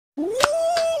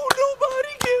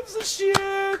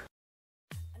shit!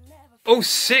 Oh,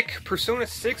 sick! Persona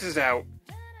 6 is out.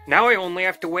 Now I only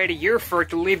have to wait a year for it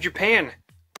to leave Japan.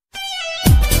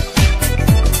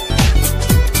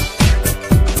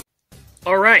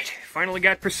 Alright, finally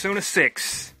got Persona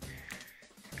 6.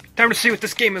 Time to see what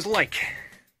this game is like.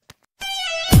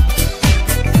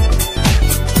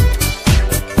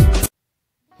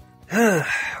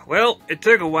 Well, it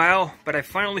took a while, but I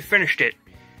finally finished it.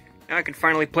 Now I can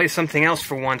finally play something else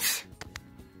for once.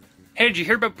 Hey, did you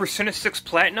hear about Persona 6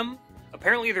 Platinum?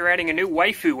 Apparently they're adding a new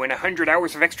waifu and 100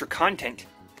 hours of extra content.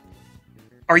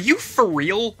 Are you for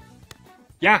real?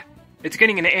 Yeah, it's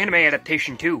getting an anime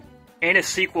adaptation too, and a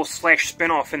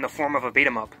sequel/spin-off in the form of a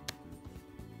beat-em-up.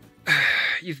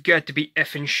 You've got to be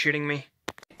effing shitting me.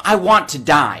 I want to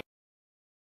die.